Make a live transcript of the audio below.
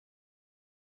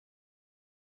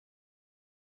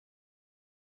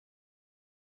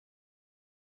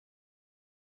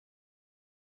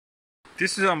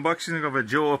This is an unboxing of a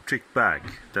Geoptik bag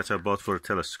that I bought for a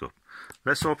telescope.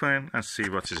 Let's open it and see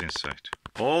what is inside.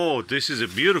 Oh, this is a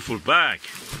beautiful bag.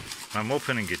 I'm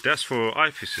opening it. That's for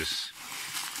eyepieces.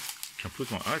 I can put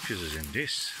my eyepieces in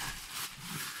this.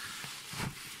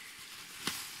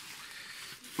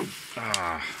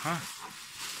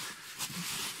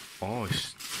 Oh,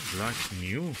 it's like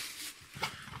new.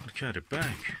 Look at the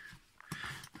bag.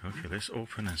 Okay, let's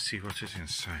open and see what is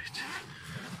inside.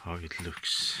 How it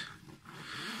looks.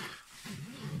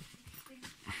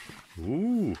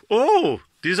 Ooh! Oh!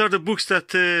 These are the books that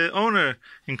the owner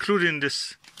included in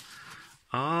this.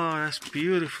 Oh, that's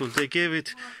beautiful. They gave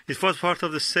it. It was part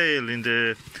of the sale in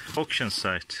the auction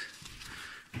site.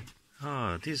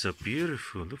 Ah, these are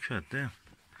beautiful. Look at them.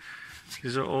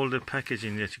 These are all the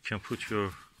packaging that you can put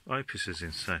your eyepieces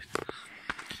inside.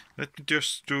 Let me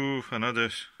just do another,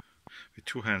 with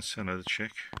two hands, another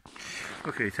check.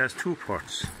 Okay, it has two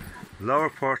parts. Lower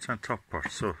part and top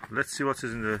part. So, let's see what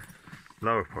is in the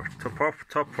lower part.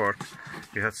 Top part,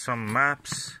 we had some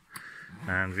maps,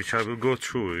 and which I will go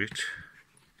through it.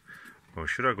 Or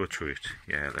should I go through it?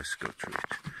 Yeah, let's go through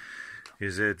it.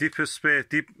 Is a deep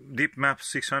map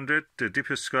 600, the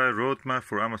deepest sky road map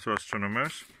for amateur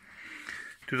astronomers.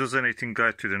 2018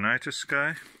 guide to the night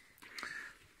sky.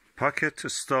 Pocket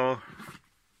sky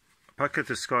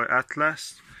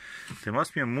atlas. There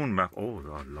must be a moon map. Oh,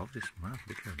 I love this map.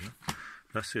 Look at that.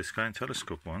 That's the sky and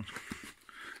telescope one.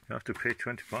 You have to pay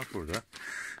 £20 for that.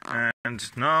 And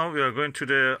now we are going to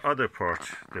the other part.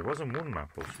 There was a moon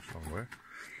map also somewhere.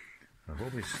 I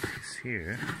hope it's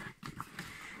here.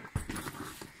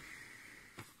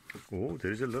 Oh,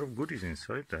 there is a lot of goodies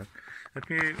inside that. Let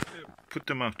me put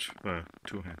them out by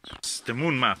two hands. It's the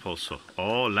moon map also.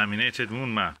 Oh, laminated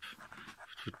moon map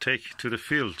to take to the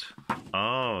field.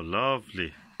 Oh,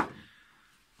 lovely.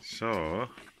 So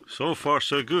far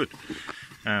so good.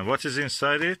 And what is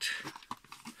inside it?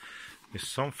 Is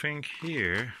something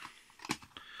here.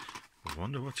 I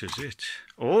wonder what is it.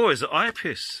 Oh, it's an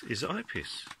eyepiece. It's an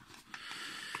eyepiece.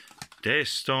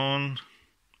 Daystone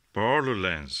Barlow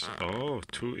lens. Oh,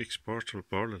 2x portal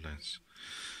Barlow lens.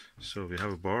 So we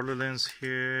have a Barlow lens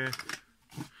here.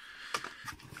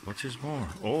 What is more?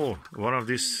 Oh, one of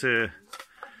these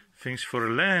things for a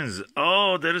lens.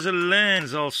 Oh, there is a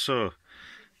lens also.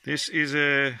 This is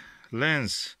a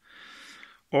lens.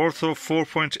 Ortho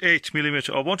 4.8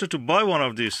 millimeter. I wanted to buy one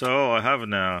of these. Oh, I have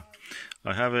now.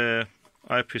 I have a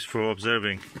eyepiece for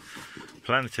observing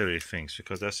planetary things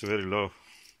because that's a very low,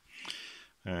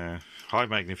 high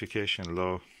magnification,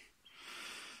 low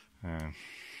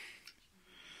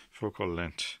focal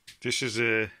length. This is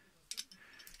a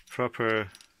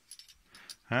proper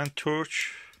hand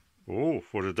torch. Oh,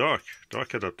 for the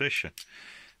dark adaptation.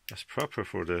 That's proper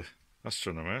for the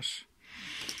astronomers.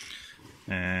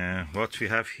 What we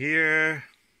have here,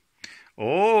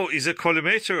 oh, is a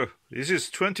collimator. This is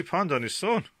 £20 on its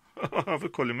own. I have a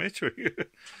collimator here,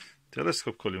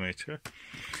 telescope collimator.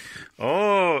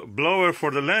 Oh, blower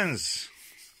for the lens.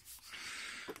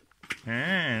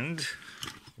 And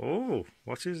oh,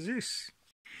 what is this?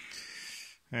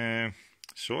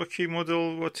 Soaki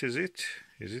model. What is it?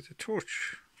 Is it a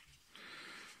torch?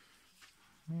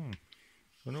 I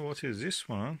don't know what is this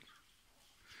one.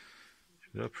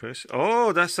 Should I press?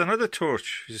 Oh, that's another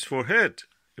torch. It's for head.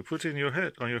 You put it in your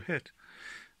head, on your head,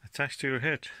 attached to your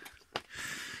head.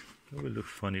 That will look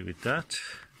funny with that.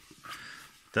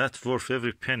 That's worth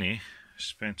every penny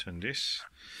spent on this.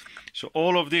 So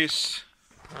all of this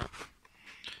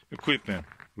equipment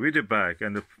with the bag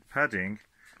and the padding,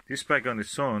 this bag on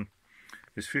its own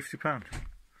is £50.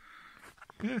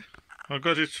 Yeah, I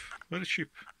got it very cheap.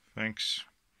 Thanks.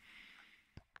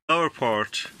 Lower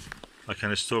part, I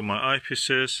can store my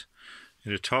eyepieces.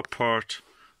 In the top part,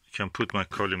 I can put my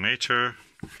collimator,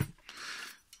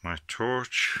 my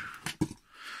torch,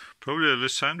 probably a little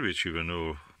sandwich even,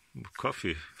 or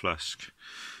coffee flask,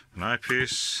 an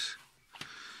eyepiece,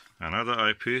 another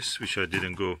eyepiece, which I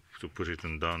didn't go to put it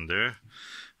down there,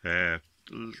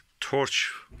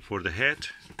 torch for the head,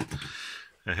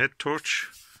 a head torch,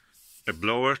 a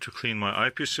blower to clean my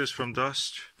eyepieces from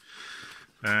dust,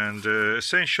 and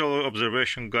essential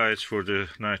observation guides for the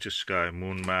night sky,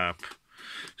 moon map,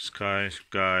 sky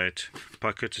guide,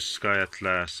 pocket sky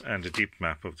atlas, and the deep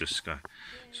map of the sky.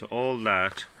 So all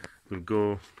that will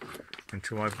go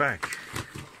into my bag,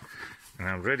 and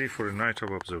I'm ready for a night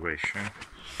of observation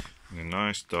in a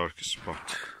nice dark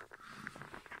spot.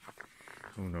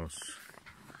 Who knows,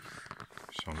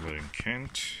 somewhere in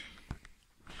Kent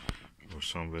or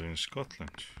somewhere in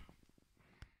Scotland.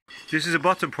 This is the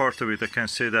bottom part of it. I can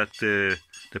say that the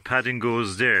padding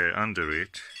goes there under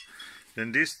it.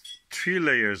 Then these 3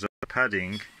 layers of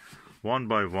padding one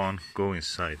by one go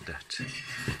inside that.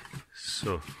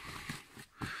 So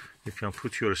you can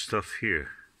put your stuff here.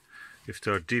 If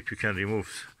they are deep, you can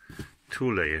remove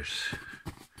 2 layers.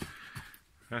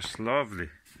 That's lovely.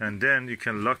 And then you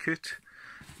can lock it.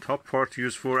 Top part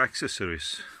used for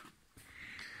accessories.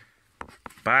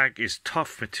 Bag is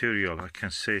tough material, I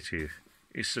can say to you.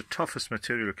 It's the toughest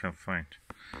material you can find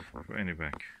for any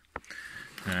bag.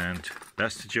 And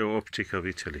that's the Geoptik of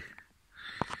Italy.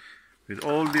 With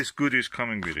all these goodies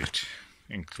coming with it,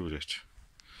 included.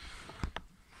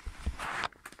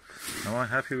 Am I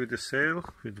happy with the sale,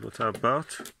 with what I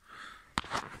bought?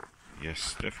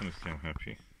 Yes, definitely I'm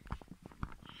happy.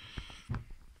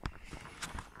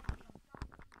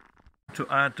 To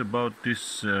add about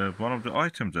this, one of the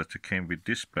items that came with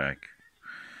this bag,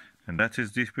 and that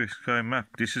is this sky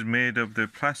map. This is made of the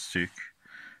plastic,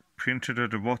 printed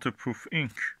at the waterproof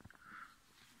ink.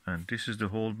 And this is the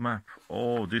whole map.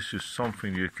 Oh, this is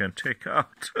something you can take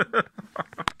out.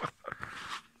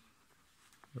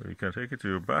 You can take it to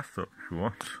your bathtub if you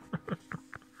want.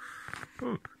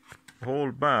 Look, the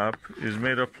whole map is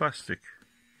made of plastic.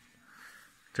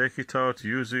 Take it out,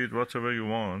 use it, whatever you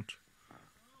want,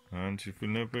 and it will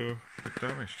never get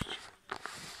damaged.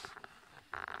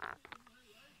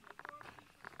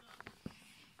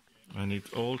 And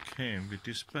it all came with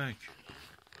this bag.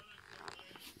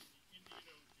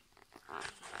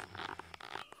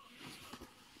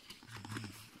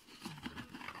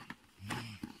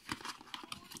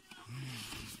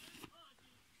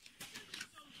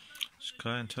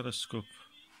 Sky and telescope,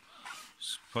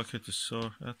 pocket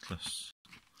solar atlas.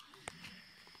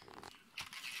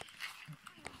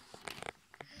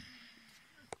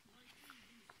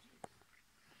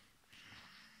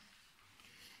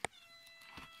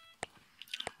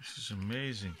 This is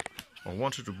amazing. I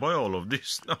wanted to buy all of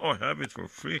this. Now I have it for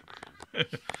free.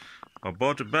 I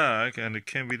bought a bag and it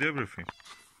came with everything.